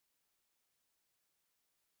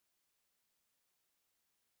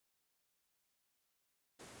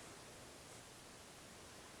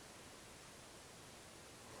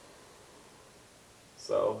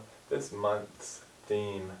So this month's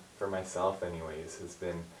theme, for myself anyways, has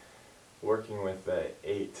been working with the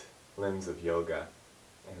 8 limbs of yoga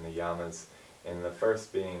and the yamas, and the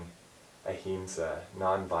first being ahimsa,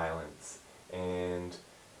 non-violence. And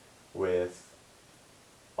with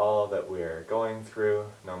all that we're going through,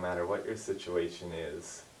 no matter what your situation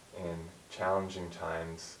is, in challenging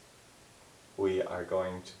times, we are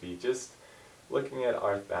going to be just looking at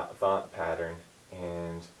our thought pattern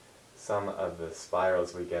and some of the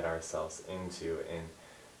spirals we get ourselves into. And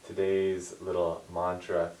today's little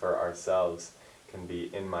mantra for ourselves can be,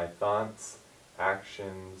 in my thoughts,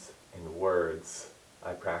 actions, and words,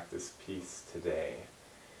 I practice peace today.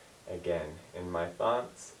 Again, in my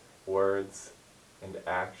thoughts, words, and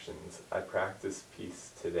actions, I practice peace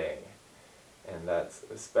today. And that's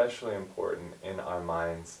especially important in our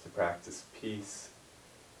minds, to practice peace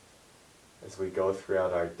as we go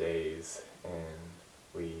throughout our days and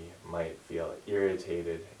we might feel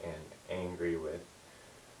irritated and angry with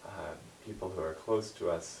people who are close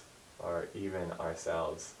to us or even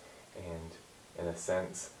ourselves. And in a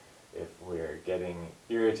sense, if we're getting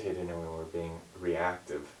irritated and we're being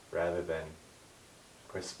reactive rather than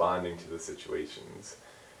responding to the situations,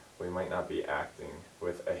 we might not be acting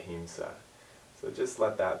with ahimsa. So just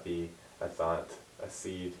let that be a thought, a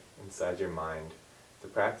seed inside your mind to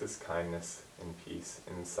practice kindness and peace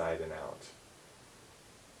inside and out.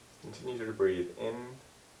 Continue to breathe in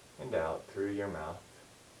and out through your mouth.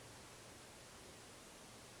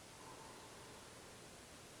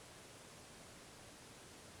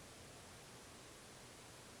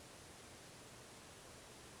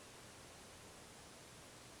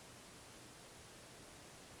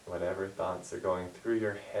 Whatever thoughts are going through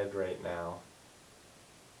your head right now,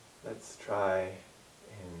 let's try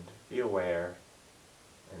and be aware,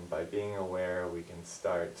 and by being aware we can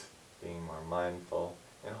start being more mindful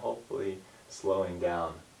and hopefully slowing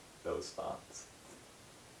down those thoughts.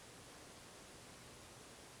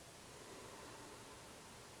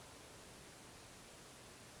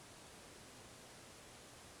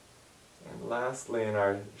 And lastly, in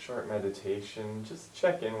our short meditation, just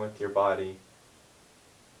check in with your body.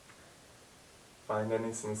 Find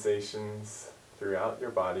any sensations throughout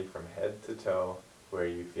your body from head to toe where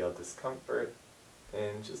you feel discomfort,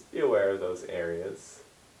 and just be aware of those areas,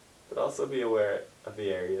 but also be aware of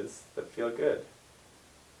the areas that feel good,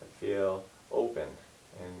 that feel open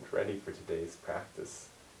and ready for today's practice.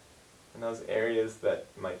 And those areas that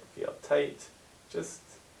might feel tight, just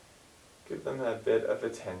give them a bit of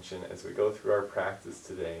attention as we go through our practice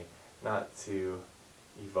today, not to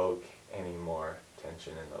evoke any more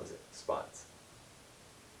tension in those spots.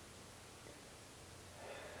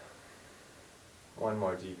 One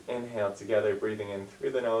more deep inhale together, breathing in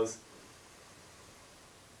through the nose,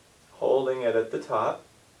 holding it at the top,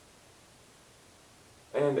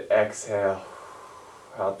 and exhale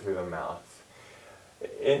out through the mouth.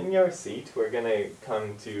 In your seat, we're going to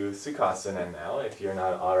come to Sukhasana now, if you're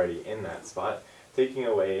not already in that spot, taking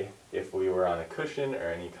away if we were on a cushion or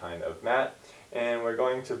any kind of mat, and we're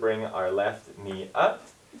going to bring our left knee up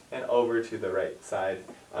and over to the right side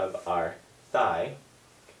of our thigh.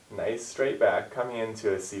 Nice straight back, coming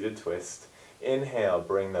into a seated twist. Inhale,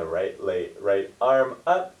 bring the right arm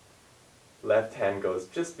up. Left hand goes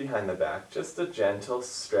just behind the back, just a gentle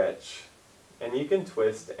stretch. And you can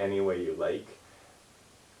twist any way you like.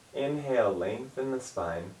 Inhale, lengthen the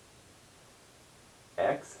spine.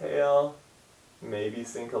 Exhale, maybe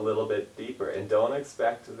sink a little bit deeper. And don't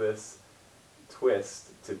expect this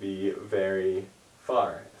twist to be very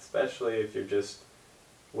far, especially if you're just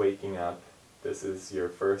waking up. This is your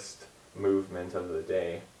first movement of the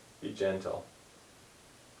day. Be gentle.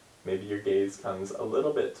 Maybe your gaze comes a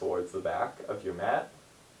little bit towards the back of your mat.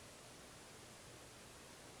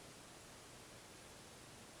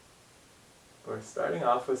 We're starting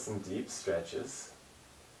off with some deep stretches,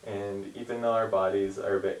 and even though our bodies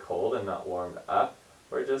are a bit cold and not warmed up,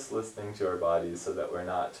 we're just listening to our bodies so that we're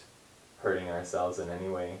not hurting ourselves in any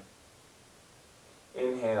way.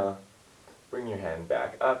 Inhale, bring your hand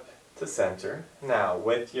back up to center. Now,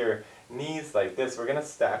 with your knees like this, we're going to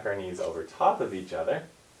stack our knees over top of each other.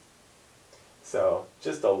 So,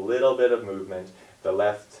 just a little bit of movement. The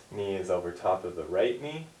left knee is over top of the right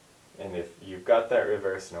knee, and if you've got that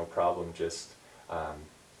reverse, no problem, just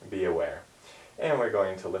be aware. And we're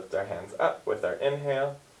going to lift our hands up with our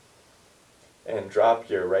inhale, and drop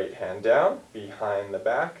your right hand down behind the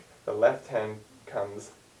back. The left hand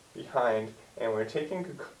comes behind, and we're taking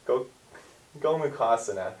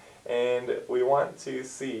Gomukhasana. And we want to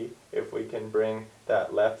see if we can bring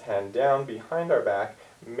that left hand down behind our back.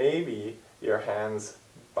 Maybe your hands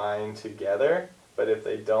bind together, but if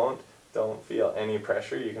they don't, Don't feel any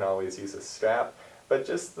pressure, you can always use a strap, but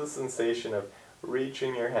just the sensation of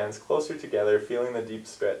reaching your hands closer together, feeling the deep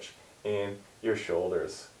stretch in your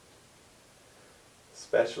shoulders.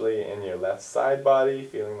 Especially in your left side body,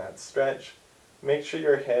 feeling that stretch. Make sure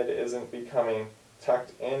your head isn't becoming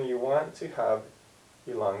tucked in. You want to have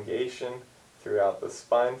elongation throughout the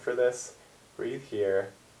spine for this. Breathe here.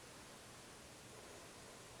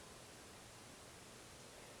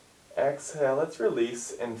 Exhale, let's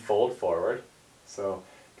release and fold forward. So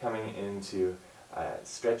coming into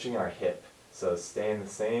stretching our hip. So stay in the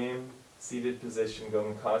same seated position,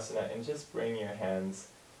 Gomukhasana, and just bring your hands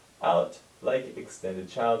out like extended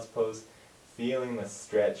child's pose, feeling the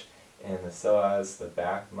stretch in the psoas, the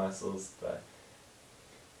back muscles, the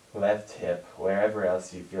left hip, wherever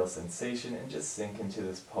else you feel sensation, and just sink into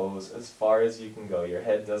this pose as far as you can go. Your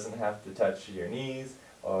head doesn't have to touch your knees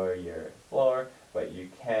or your floor, but you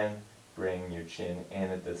can bring your chin in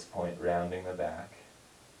at this point, rounding the back.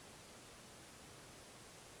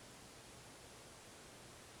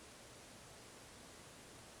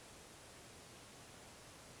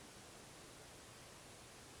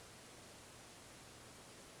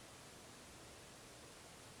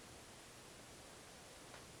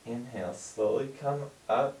 Inhale, slowly come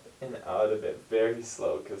up and out of it, very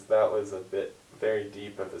slow, because that was a bit very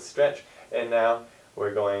deep of a stretch. And now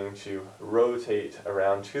we're going to rotate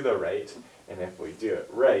around to the right, and if we do it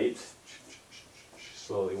right,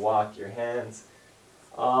 slowly walk your hands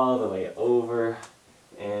all the way over,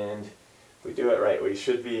 and if we do it right, we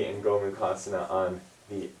should be in Gomukhasana on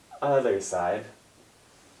the other side.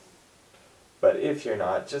 But if you're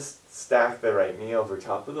not, just stack the right knee over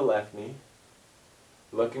top of the left knee.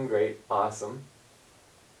 Looking great, awesome.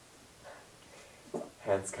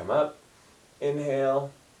 Hands come up,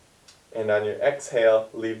 inhale, and on your exhale,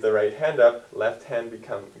 leave the right hand up, left hand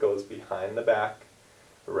goes behind the back,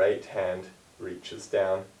 right hand reaches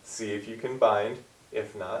down. See if you can bind,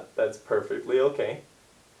 if not, that's perfectly okay.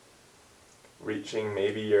 Reaching,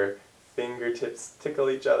 maybe your fingertips tickle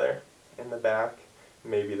each other in the back,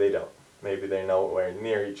 maybe they don't. Maybe they're nowhere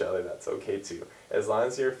near each other, that's okay too. As long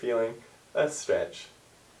as you're feeling a stretch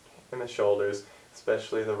in the shoulders,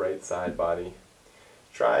 especially the right side body.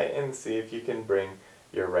 Try and see if you can bring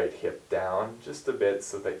your right hip down just a bit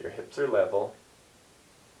so that your hips are level.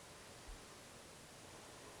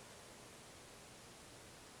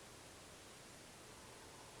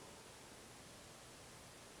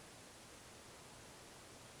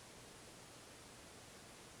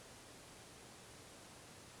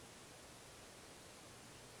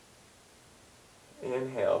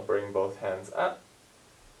 Inhale, bring both hands up,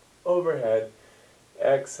 overhead.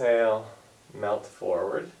 Exhale, melt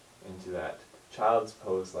forward into that child's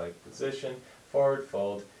pose-like position. Forward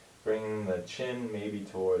fold, bringing the chin maybe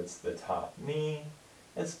towards the top knee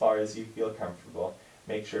as far as you feel comfortable.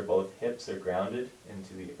 Make sure both hips are grounded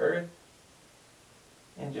into the earth,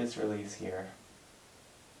 and just release here.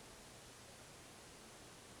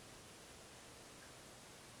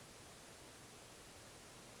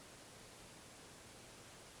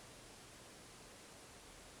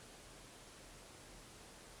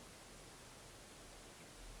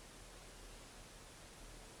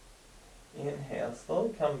 Inhale,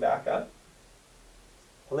 slowly come back up.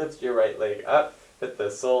 Lift your right leg up, put the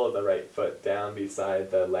sole of the right foot down beside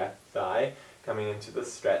the left thigh, coming into the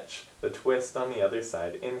stretch, the twist on the other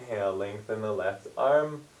side. Inhale, lengthen the left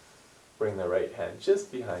arm, bring the right hand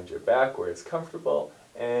just behind your back where it's comfortable,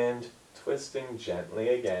 and twisting gently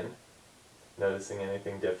again. Noticing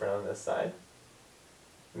anything different on this side?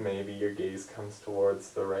 Maybe your gaze comes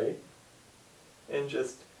towards the right, and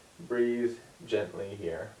just breathe gently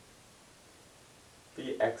here.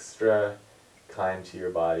 Be extra kind to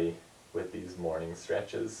your body with these morning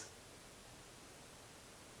stretches.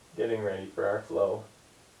 Getting ready for our flow.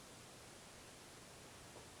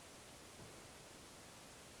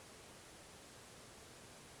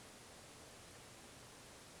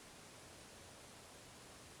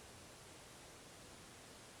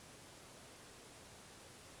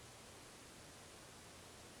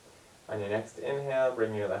 On your next inhale,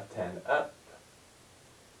 bring your left hand up,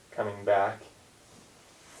 coming back.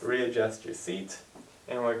 Readjust your seat,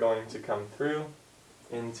 and we're going to come through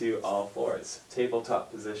into all fours.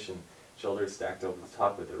 Tabletop position, shoulders stacked over the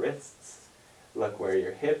top of the wrists. Look where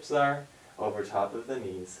your hips are, over top of the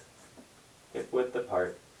knees, hip width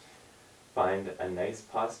apart. Find a nice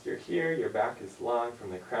posture here. Your back is long from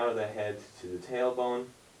the crown of the head to the tailbone.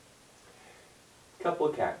 Couple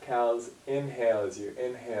cat-cows. Inhale as you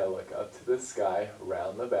inhale, look up to the sky,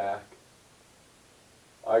 round the back.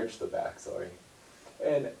 Arch the back, sorry.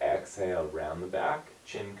 And exhale, round the back,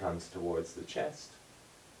 chin comes towards the chest.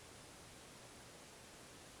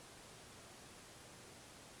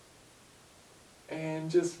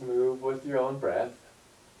 And just move with your own breath.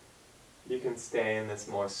 You can stay in this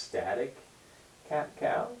more static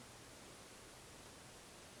cat-cow.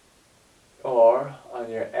 Or on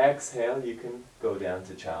your exhale, you can go down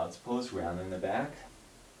to child's pose, rounding the back.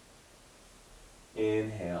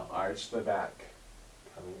 Inhale, arch the back,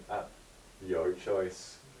 coming up, your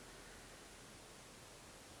choice.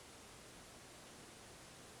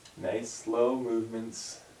 Nice slow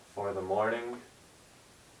movements for the morning,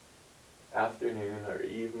 afternoon, or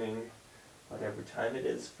evening, whatever time it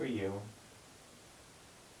is for you.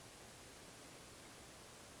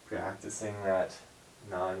 Practicing that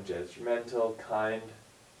non-judgmental, kind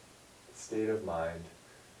state of mind,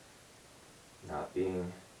 not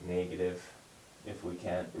being negative if we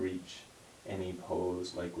can't reach any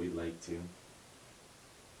pose like we'd like to.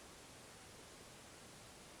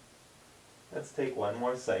 Let's take one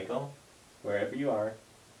more cycle, wherever you are.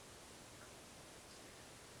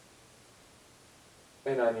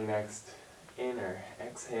 And on your next inner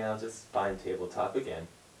exhale, just find tabletop again.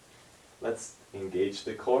 Let's engage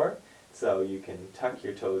the core, so you can tuck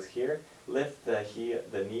your toes here, lift the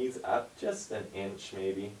knees up just an inch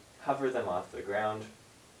maybe, hover them off the ground,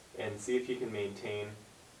 and see if you can maintain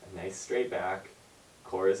a nice straight back.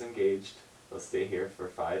 Core is engaged. We'll stay here for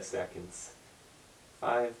 5 seconds.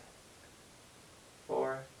 5,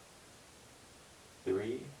 4,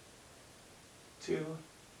 3, 2,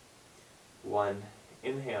 1.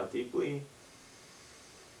 Inhale deeply,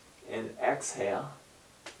 and exhale.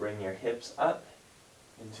 Bring your hips up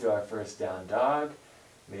into our first down dog.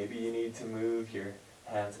 Maybe you need to move your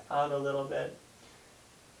hands out a little bit.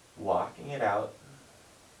 Walking it out,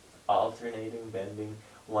 alternating, bending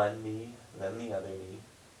one knee, then the other knee.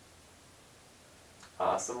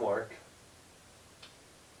 Awesome work.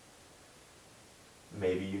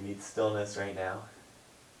 Maybe you need stillness right now.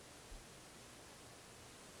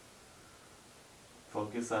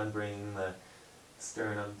 Focus on bringing the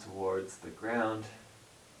sternum towards the ground.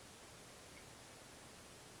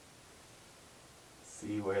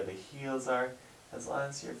 See where the heels are, as long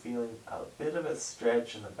as you're feeling a bit of a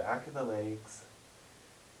stretch in the back of the legs,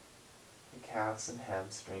 the calves and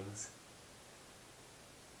hamstrings.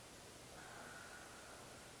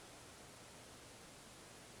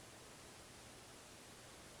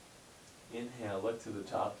 Inhale, look to the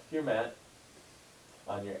top of your mat.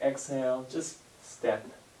 On your exhale, just step.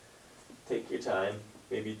 Take your time.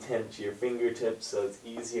 Maybe tent your fingertips so it's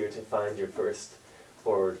easier to find your first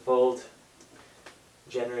forward fold.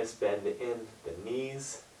 Generous bend in the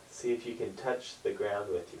knees. See if you can touch the ground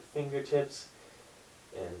with your fingertips.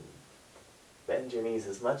 And bend your knees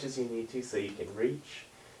as much as you need to so you can reach.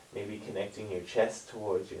 Maybe connecting your chest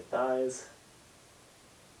towards your thighs.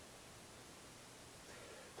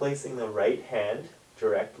 Placing the right hand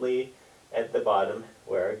directly at the bottom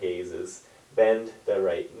where our gaze is. Bend the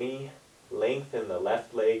right knee. Lengthen the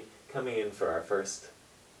left leg. Coming in for our first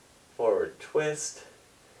forward twist.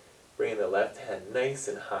 Bring the left hand nice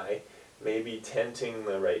and high. Maybe tenting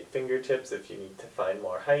the right fingertips if you need to find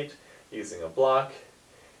more height. Using a block.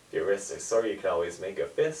 If your wrists are sore, you can always make a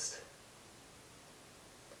fist.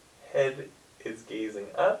 Head is gazing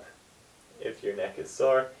up. If your neck is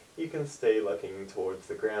sore, you can stay looking towards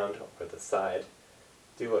the ground or the side.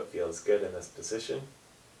 Do what feels good in this position.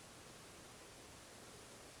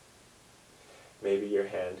 Maybe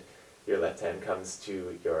your left hand comes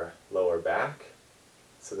to your lower back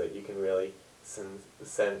so that you can really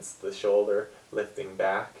sense the shoulder lifting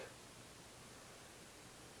back.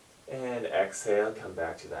 And exhale, come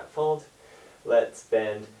back to that fold. Let's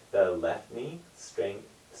bend the left knee, straighten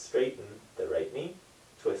the right knee.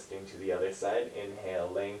 Twisting to the other side. Inhale,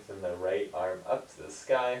 lengthen the right arm up to the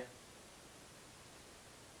sky.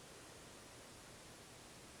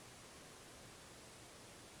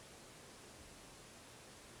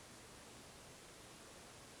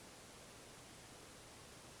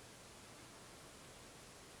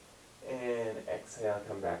 And exhale,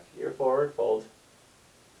 come back to your forward fold.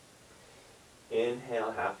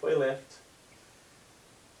 Inhale, halfway lift.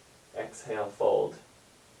 Exhale, fold.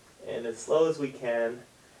 And as slow as we can,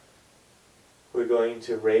 we're going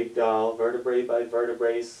to ragdoll vertebrae by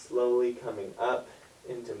vertebrae, slowly coming up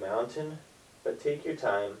into mountain. But take your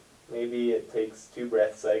time. Maybe it takes 2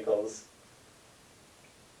 breath cycles.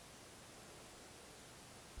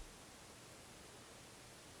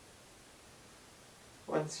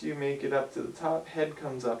 Once you make it up to the top, head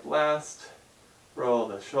comes up last. Roll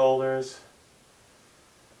the shoulders.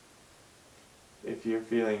 If you're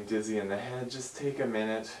feeling dizzy in the head, just take a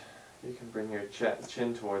minute. You can bring your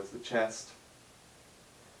chin towards the chest.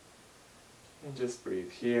 And just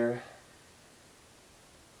breathe here.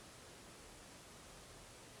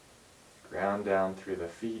 ground down through the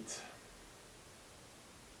feet.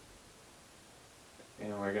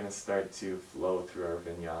 And we're going to start to flow through our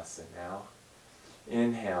vinyasa now.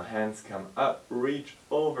 Inhale, hands come up, reach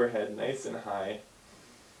overhead nice and high.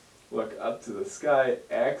 Look up to the sky.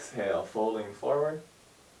 Exhale, folding forward.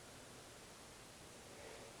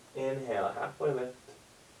 Inhale, halfway lift.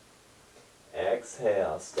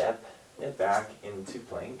 Exhale, step it back into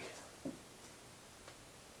plank.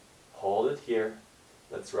 Hold it here.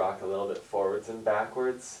 Let's rock a little bit forwards and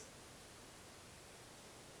backwards.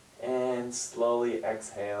 And slowly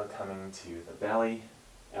exhale, coming to the belly.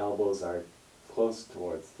 Elbows are close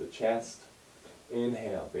towards the chest.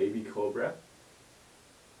 Inhale, baby cobra.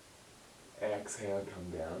 Exhale,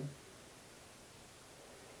 come down.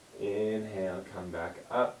 Inhale, come back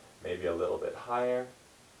up, maybe a little bit higher.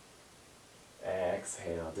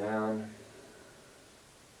 Exhale, down.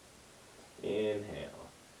 Inhale,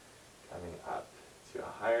 coming up to a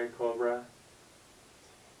higher cobra.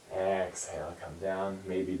 Exhale, come down.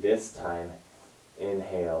 Maybe this time,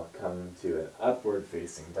 inhale, come to an upward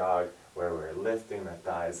facing dog where we're lifting the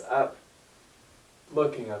thighs up,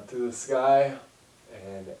 looking up to the sky,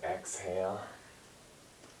 and exhale.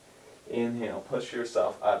 Inhale, push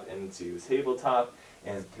yourself up into tabletop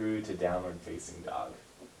and through to downward facing dog.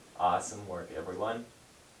 Awesome work, everyone.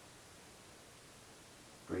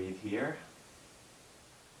 Breathe here.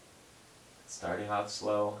 Starting off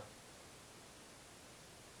slow.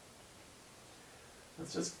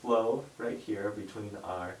 Let's just flow right here between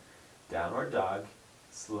our downward dog,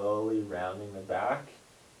 slowly rounding the back,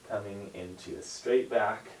 coming into a straight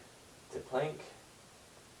back to plank.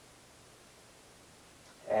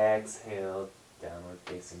 Exhale, downward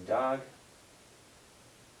facing dog.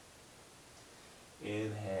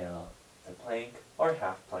 Inhale to plank or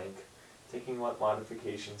half plank, taking what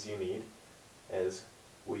modifications you need, as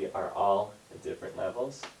we are all at different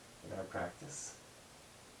levels in our practice.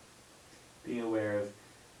 Be aware of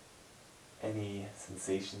any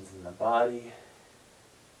sensations in the body.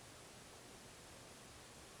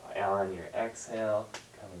 On your exhale,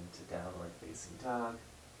 coming to downward facing dog.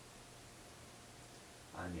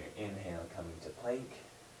 On your inhale, coming to plank.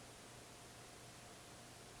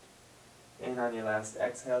 And on your last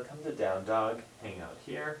exhale, come to down dog, hang out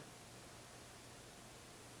here.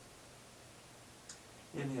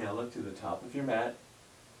 Inhale, look to the top of your mat.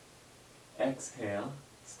 Exhale,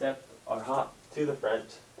 step or hop to the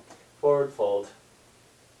front, forward fold.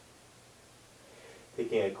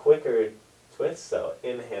 Taking a quicker twist, so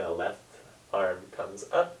inhale, left arm comes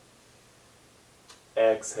up.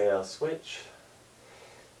 Exhale, switch.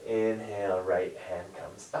 Inhale, right hand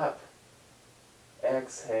comes up.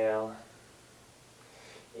 Exhale.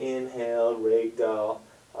 Inhale, ragdoll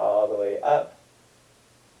all the way up.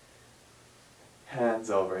 Hands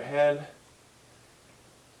overhead.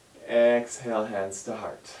 Exhale, hands to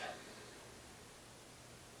heart.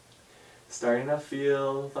 Starting to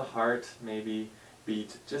feel the heart maybe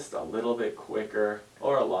beat just a little bit quicker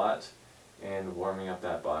or a lot, and warming up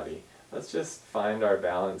that body. Let's just find our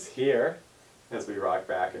balance here as we rock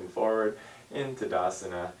back and forward into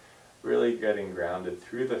Tadasana, really getting grounded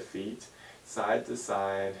through the feet, side to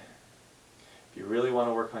side. If you really want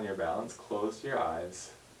to work on your balance, close your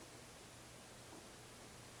eyes.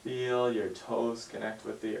 Feel your toes connect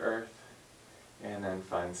with the earth, and then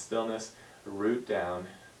find stillness, root down.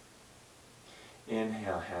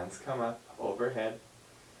 Inhale, hands come up overhead.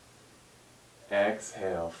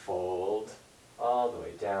 Exhale, fold all the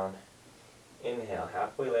way down. Inhale,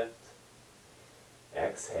 halfway lift.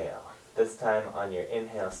 Exhale. This time on your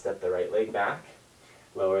inhale, step the right leg back.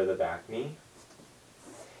 Lower the back knee.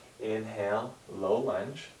 Inhale, low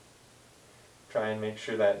lunge. Try and make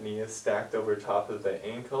sure that knee is stacked over top of the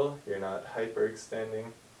ankle. You're not hyperextending.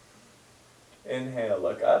 Inhale,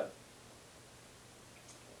 look up.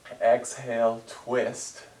 Exhale,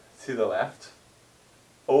 twist to the left.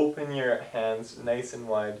 Open your hands nice and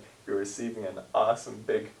wide. You're receiving an awesome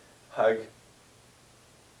big hug.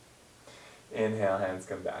 Inhale, hands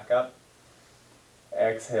come back up.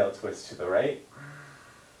 Exhale, twist to the right.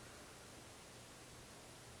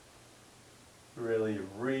 Really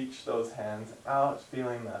reach those hands out,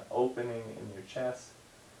 feeling that opening in your chest.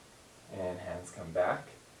 And hands come back.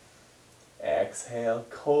 Exhale,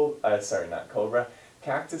 not cobra.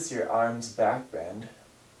 Cactus your arms back bend.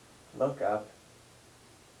 Look up.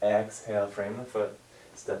 Exhale, frame the foot.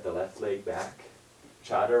 Step the left leg back.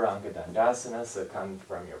 Chaturanga Dandasana, so come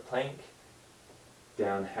from your plank.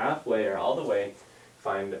 Down halfway or all the way.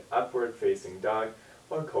 Find upward facing dog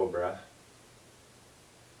or cobra.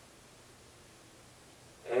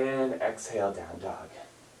 And exhale, down dog.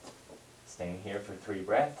 Staying here for 3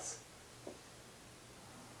 breaths.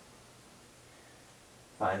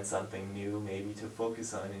 Find something new maybe to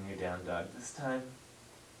focus on in your down dog this time.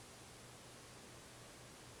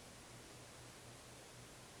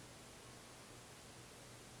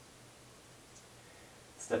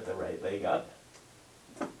 Step the right leg up.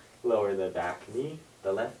 Lower the back knee,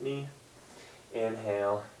 the left knee.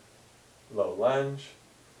 Inhale, low lunge.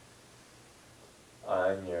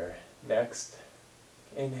 On your next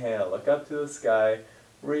inhale, look up to the sky,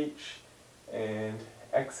 reach, and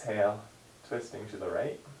exhale, twisting to the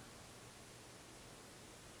right.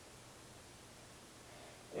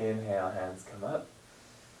 Inhale, hands come up.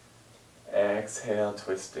 Exhale,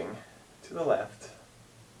 twisting to the left.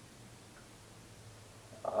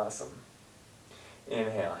 Awesome.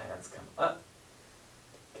 Inhale, hands come up.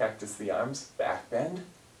 Cactus the arms, back bend.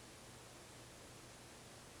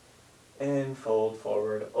 And fold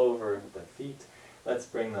forward over the feet. Let's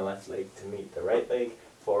bring the left leg to meet the right leg.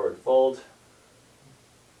 Forward fold.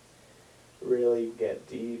 Really get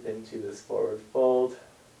deep into this forward fold.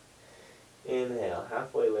 Inhale,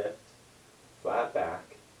 halfway lift, flat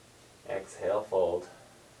back. Exhale, fold.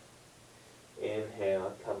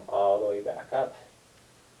 Inhale, come all the way back up.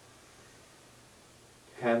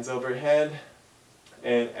 Hands overhead,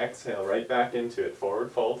 and exhale right back into it,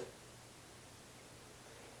 forward fold.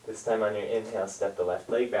 This time on your inhale, step the left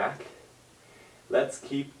leg back. Let's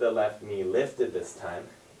keep the left knee lifted this time.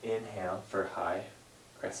 Inhale for high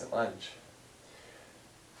crescent lunge.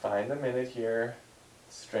 Find a minute here.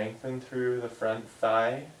 Strengthen through the front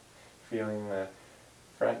thigh, feeling the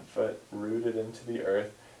front foot rooted into the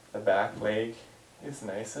earth. The back leg is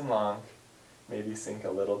nice and long. Maybe sink a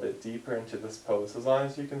little bit deeper into this pose, as long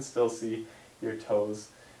as you can still see your toes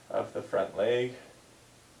of the front leg.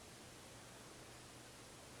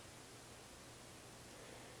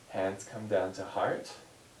 Hands come down to heart,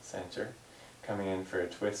 center, coming in for a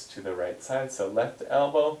twist to the right side. So left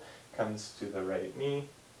elbow comes to the right knee,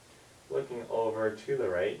 looking over to the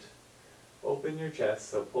right. Open your chest,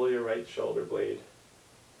 so pull your right shoulder blade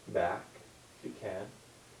back if you can.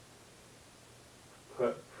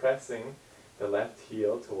 Pressing the left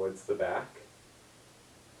heel towards the back.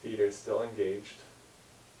 Feet are still engaged.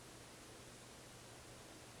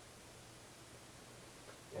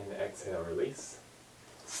 And exhale, release.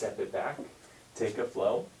 Step it back. Take a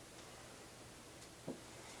flow.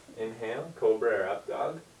 Inhale, cobra or up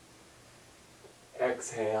dog.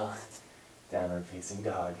 Exhale, downward facing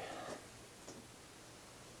dog.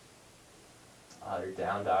 Other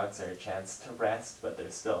down dogs are a chance to rest, but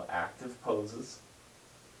they're still active poses.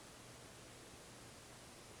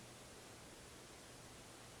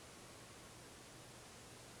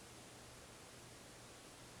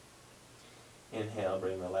 Inhale,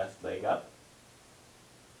 bring the left leg up.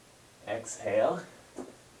 Exhale.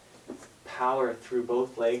 Power through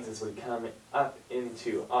both legs as we come up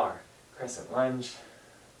into our crescent lunge.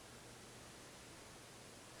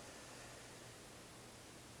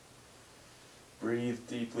 Breathe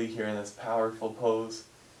deeply here in this powerful pose.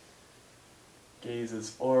 Gazes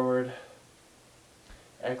forward.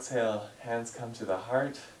 Exhale, hands come to the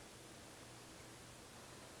heart.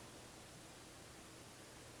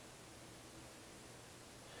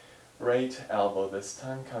 Right elbow this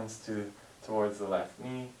time comes towards the left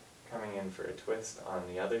knee, coming in for a twist on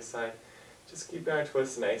the other side. Just keep our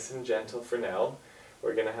twist nice and gentle for now.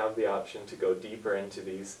 We're going to have the option to go deeper into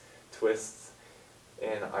these twists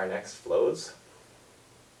in our next flows.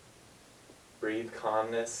 Breathe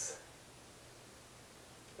calmness.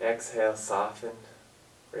 Exhale, soften.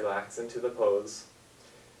 Relax into the pose.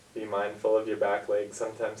 Be mindful of your back leg.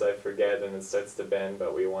 Sometimes I forget and it starts to bend,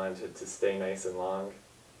 but we want it to stay nice and long.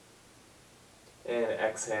 And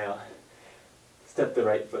exhale. Step the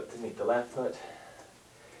right foot to meet the left foot.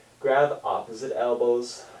 Grab opposite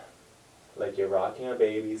elbows like you're rocking a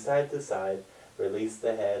baby side to side. Release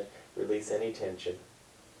the head. Release any tension.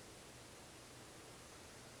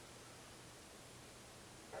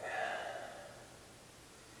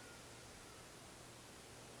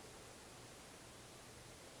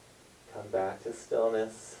 Come back to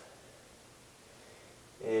stillness.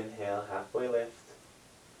 Inhale, halfway lift.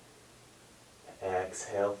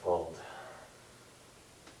 Exhale, fold.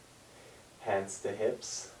 Hands to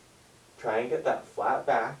hips. Try and get that flat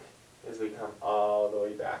back as we come all the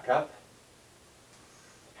way back up.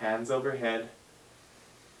 Hands overhead.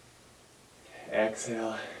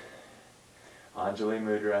 Exhale. Anjali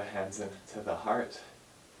Mudra, hands into the heart.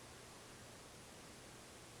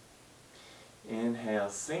 Inhale,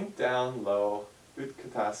 sink down low,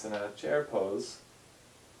 Utkatasana, chair pose.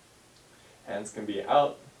 Hands can be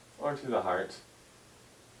out or to the heart.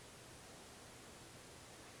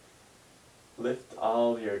 Lift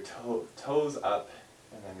all your toes up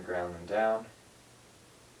and then ground them down.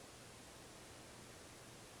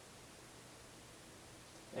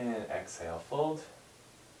 exhale, fold.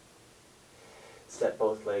 Step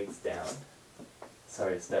both legs down.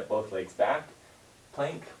 Step both legs back.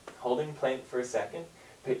 Plank, holding plank for a second.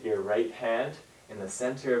 Put your right hand in the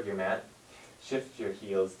center of your mat. Shift your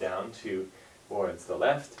heels down towards the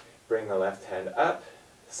left. Bring the left hand up.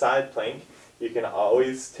 Side plank. You can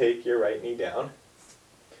always take your right knee down.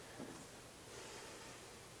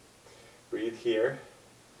 Breathe here.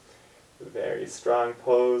 Very strong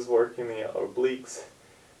pose, working the obliques,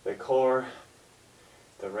 the core,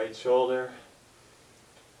 the right shoulder.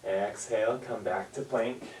 Exhale, come back to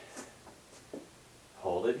plank.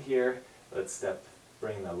 Hold it here. Let's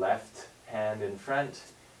bring the left hand in front,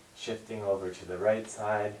 shifting over to the right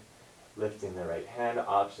side, lifting the right hand.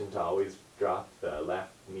 Option to always drop the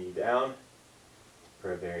left knee down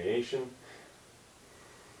for a variation.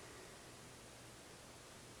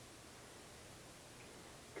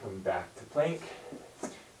 Come back to plank.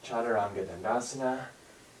 Chaturanga Dandasana.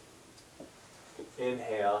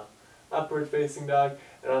 Inhale, upward facing dog.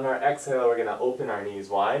 And on our exhale, we're going to open our knees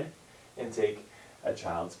wide and take a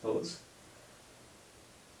child's pose.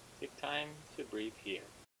 Take time to breathe here.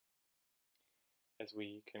 As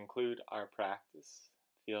we conclude our practice,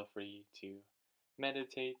 feel free to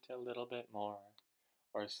meditate a little bit more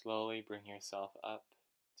or slowly bring yourself up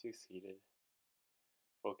to seated,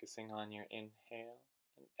 focusing on your inhale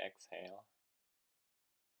and exhale,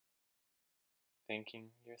 thanking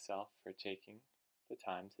yourself for taking the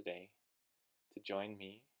time today to join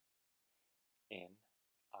me in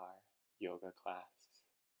our yoga class.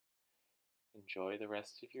 Enjoy the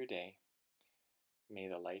rest of your day. May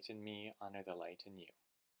the light in me honor the light in you.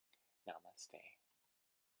 Namaste.